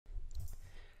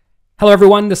Hello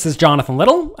everyone, this is Jonathan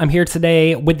Little. I'm here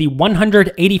today with the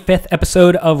 185th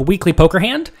episode of Weekly Poker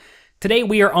Hand. Today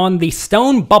we are on the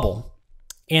Stone Bubble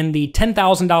in the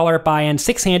 $10,000 buy-in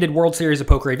six-handed World Series of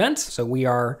Poker events. So we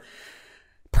are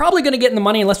probably going to get in the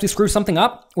money unless we screw something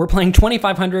up. We're playing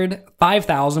 2,500,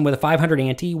 5,000 with a 500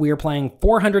 ante. We are playing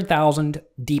 400,000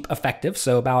 deep effective,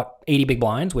 so about 80 big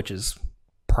blinds, which is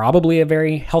probably a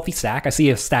very healthy stack. I see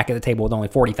a stack at the table with only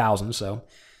 40,000, so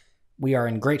we are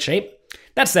in great shape.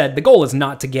 That said, the goal is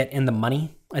not to get in the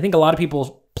money. I think a lot of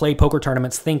people play poker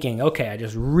tournaments thinking, okay, I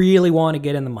just really want to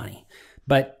get in the money.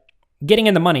 But getting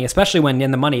in the money, especially when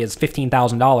in the money is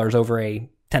 $15,000 over a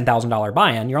 $10,000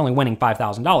 buy-in, you're only winning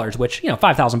 $5,000, which,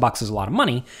 $5,000 is a lot of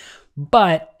money,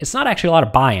 but it's not actually a lot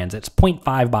of buy-ins. It's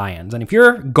 0.5 buy-ins. And if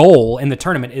your goal in the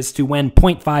tournament is to win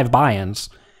 0.5 buy-ins,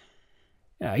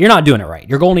 you're not doing it right.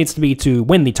 Your goal needs to be to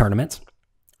win the tournament.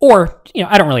 Or,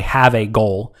 I don't really have a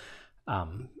goal.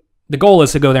 The goal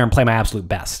is to go there and play my absolute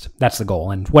best. That's the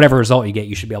goal. And whatever result you get,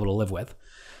 you should be able to live with.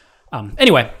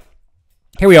 Anyway,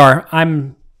 here we are.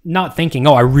 I'm not thinking,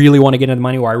 I really want to get into the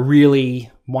money or I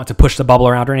really want to push the bubble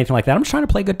around or anything like that. I'm just trying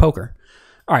to play good poker.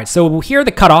 All right, so here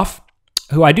the cutoff,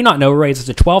 who I do not know, raises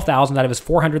to 12,000 out of his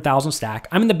 400,000 stack.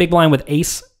 I'm in the big blind with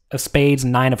ace of spades,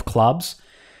 9 of clubs.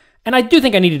 And I do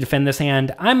think I need to defend this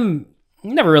hand. I'm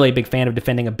never really a big fan of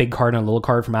defending a big card and a little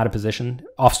card from out of position,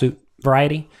 offsuit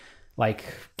variety. Like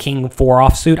king 4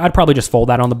 offsuit, I'd probably just fold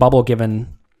that on the bubble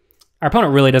given our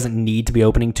opponent really doesn't need to be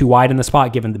opening too wide in the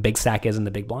spot given the big stack is in the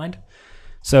big blind.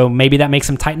 So maybe that makes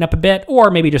him tighten up a bit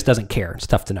or maybe just doesn't care. It's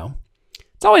tough to know.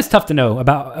 It's always tough to know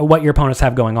about what your opponents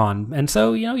have going on. And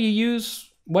so, you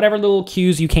use whatever little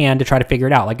cues you can to try to figure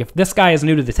it out. Like if this guy is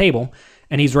new to the table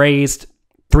and he's raised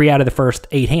 3 out of the first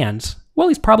 8 hands, well,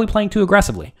 he's probably playing too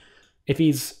aggressively. If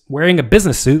he's wearing a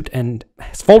business suit and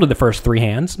has folded the first 3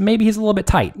 hands, maybe he's a little bit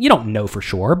tight. You don't know for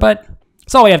sure, but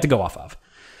it's all we have to go off of.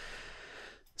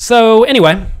 So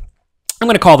anyway, I'm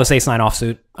going to call this ace-9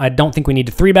 offsuit. I don't think we need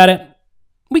to 3-bet it.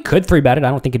 We could 3-bet it.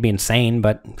 I don't think it'd be insane,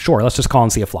 but sure, let's just call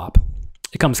and see a flop.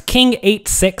 It comes king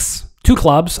 8-6, 2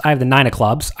 clubs. I have the 9 of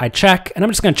clubs. I check, and I'm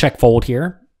just going to check fold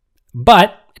here,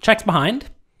 but it checks behind,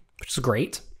 which is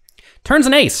great. Turns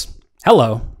an ace.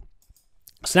 Hello.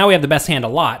 So now we have the best hand a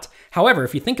lot. However,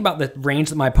 if you think about the range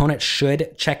that my opponent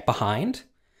should check behind,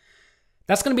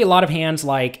 that's going to be a lot of hands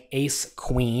like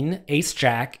ace-queen,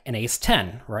 ace-jack, and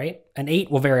ace-10, right? An 8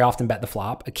 will very often bet the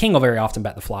flop. A king will very often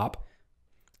bet the flop.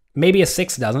 Maybe a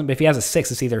 6 doesn't, but if he has a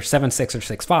 6, it's either 7-6 or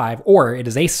 6-5, or it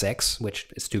is ace-6, which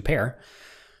is 2 pair.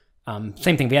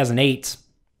 Same thing if he has an 8,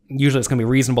 usually it's going to be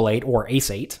reasonable 8 or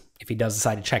ace-8 if he does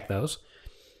decide to check those.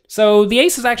 So the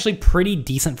ace is actually pretty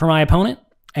decent for my opponent.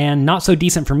 And not so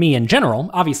decent for me in general.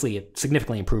 Obviously, it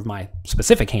significantly improved my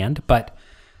specific hand, but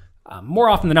more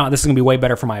often than not, this is going to be way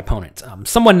better for my opponent.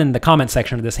 Someone in the comment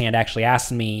section of this hand actually asked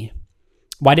me,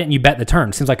 why didn't you bet the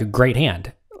turn? Seems like a great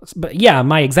hand. But yeah,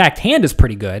 my exact hand is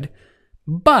pretty good,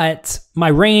 but my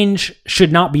range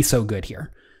should not be so good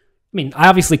here. I mean, I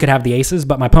obviously could have the aces,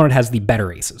 but my opponent has the better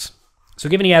aces. So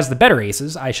given he has the better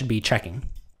aces, I should be checking.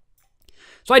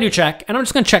 So I do check, and I'm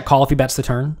just going to check call if he bets the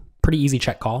turn. Pretty easy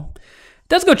check call.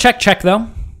 Does go check, check, though.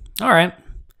 All right.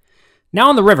 Now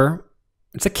on the river,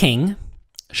 it's a king.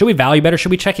 Should we value bet or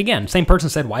should we check again? Same person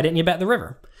said, why didn't you bet the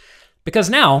river? Because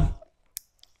now,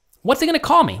 what's he going to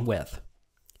call me with?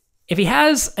 If he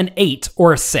has an 8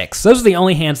 or a 6, those are the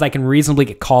only hands I can reasonably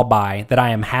get called by that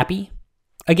I am happy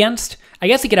against. I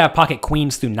guess he could have pocket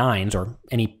queens through 9s or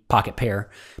any pocket pair.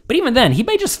 But even then, he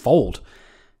may just fold.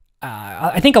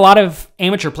 I think a lot of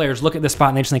amateur players look at this spot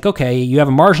and they just think, okay, you have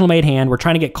a marginal made hand. We're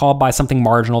trying to get called by something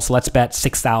marginal, so let's bet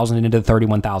 6,000 into the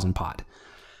 31,000 pot.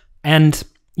 And,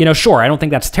 sure, I don't think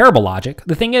that's terrible logic.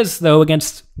 The thing is, though,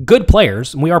 against good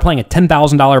players, and we are playing a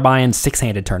 $10,000 buy-in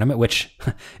six-handed tournament, which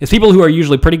is people who are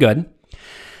usually pretty good,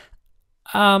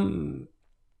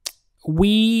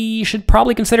 we should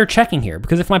probably consider checking here,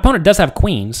 because if my opponent does have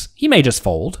queens, he may just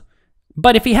fold.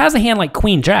 But if he has a hand like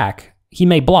queen-jack, he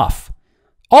may bluff.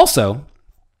 Also,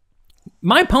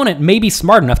 my opponent may be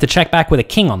smart enough to check back with a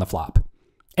king on the flop.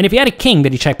 And if he had a king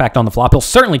that he checked back on the flop, he'll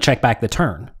certainly check back the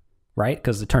turn, right?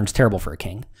 Because the turn's terrible for a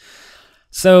king.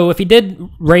 So if he did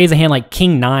raise a hand like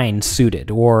king 9 suited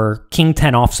or king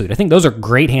 10 offsuit, I think those are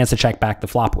great hands to check back the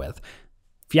flop with.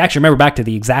 If you actually remember back to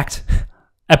the exact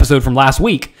episode from last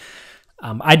week,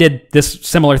 I did this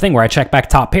similar thing where I checked back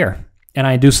top pair and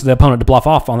I induced the opponent to bluff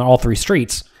off on all 3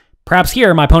 streets. Perhaps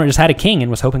here, my opponent just had a king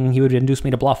and was hoping he would induce me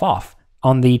to bluff off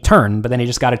on the turn, but then he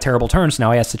just got a terrible turn, so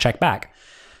now he has to check back.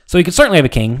 So he could certainly have a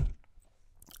king.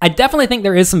 I definitely think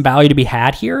there is some value to be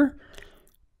had here,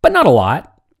 but not a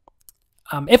lot.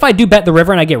 If I do bet the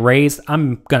river and I get raised,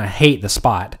 I'm going to hate the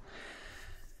spot.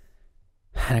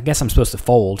 I guess I'm supposed to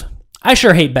fold. I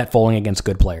sure hate bet folding against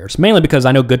good players, mainly because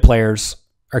I know good players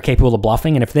are capable of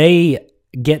bluffing, and if they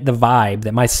get the vibe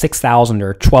that my 6,000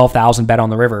 or 12,000 bet on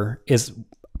the river is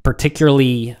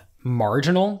particularly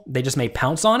marginal, they just may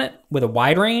pounce on it with a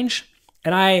wide range,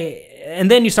 and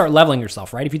then you start leveling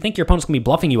yourself, right? If you think your opponent's going to be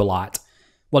bluffing you a lot,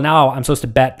 well, now I'm supposed to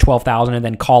bet 12,000 and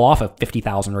then call off a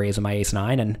 50,000 raise with my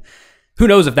ace-9, and who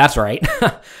knows if that's right.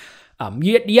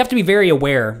 You have to be very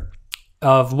aware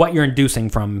of what you're inducing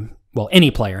from, well, any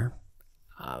player.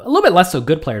 A little bit less so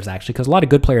good players, actually, because a lot of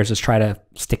good players just try to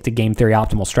stick to game theory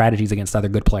optimal strategies against other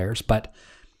good players. But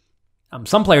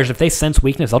some players, if they sense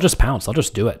weakness, they'll just pounce. They'll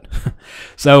just do it.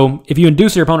 So if you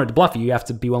induce your opponent to bluff you, you have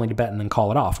to be willing to bet and then call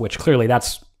it off, which clearly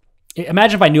that's...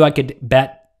 Imagine if I knew I could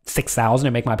bet 6,000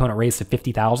 and make my opponent raise to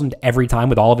 50,000 every time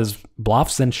with all of his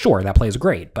bluffs, then sure, that play is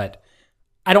great. But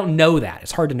I don't know that.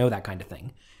 It's hard to know that kind of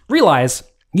thing. Realize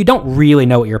you don't really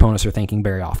know what your opponents are thinking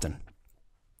very often.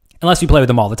 Unless you play with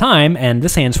them all the time, and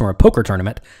this hand's from a poker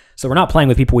tournament, so we're not playing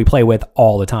with people we play with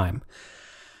all the time.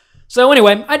 So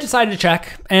anyway, I decided to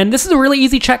check, and this is a really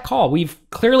easy check call. We've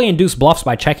clearly induced bluffs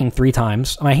by checking 3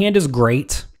 times. My hand is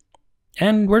great,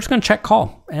 and we're just going to check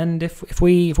call. And if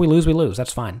we lose, we lose.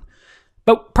 That's fine.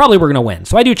 But probably we're going to win.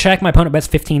 So I do check. My opponent bets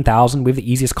 15,000. We have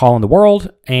the easiest call in the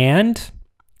world, and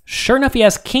sure enough, he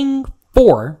has king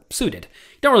 4 suited.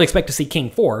 You don't really expect to see king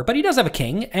 4, but he does have a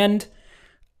king, and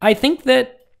I think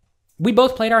that we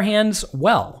both played our hands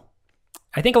well.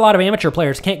 I think a lot of amateur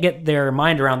players can't get their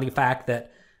mind around the fact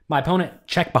that my opponent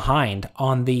checked behind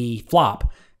on the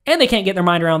flop, and they can't get their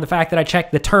mind around the fact that I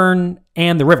checked the turn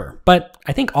and the river. But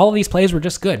I think all of these plays were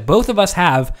just good. Both of us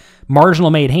have marginal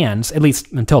made hands, at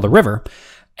least until the river,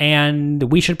 and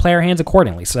we should play our hands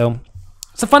accordingly. So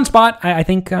it's a fun spot. I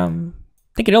think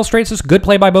it illustrates this good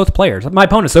play by both players. My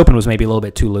opponent's open was maybe a little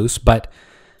bit too loose, but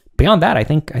beyond that, I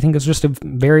think it's just a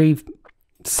very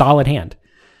solid hand.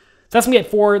 So that's going to be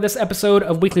it for this episode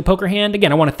of Weekly Poker Hand.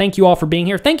 Again, I want to thank you all for being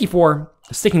here. Thank you for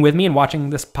sticking with me and watching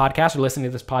this podcast or listening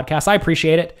to this podcast. I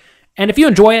appreciate it. And if you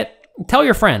enjoy it, tell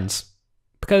your friends,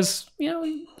 because,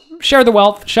 share the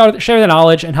wealth, share the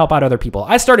knowledge, and help out other people.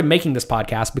 I started making this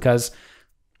podcast because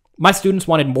my students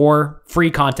wanted more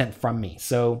free content from me.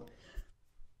 So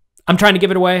I'm trying to give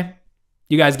it away.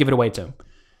 You guys give it away too.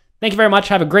 Thank you very much.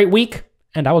 Have a great week,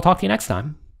 and I will talk to you next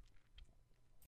time.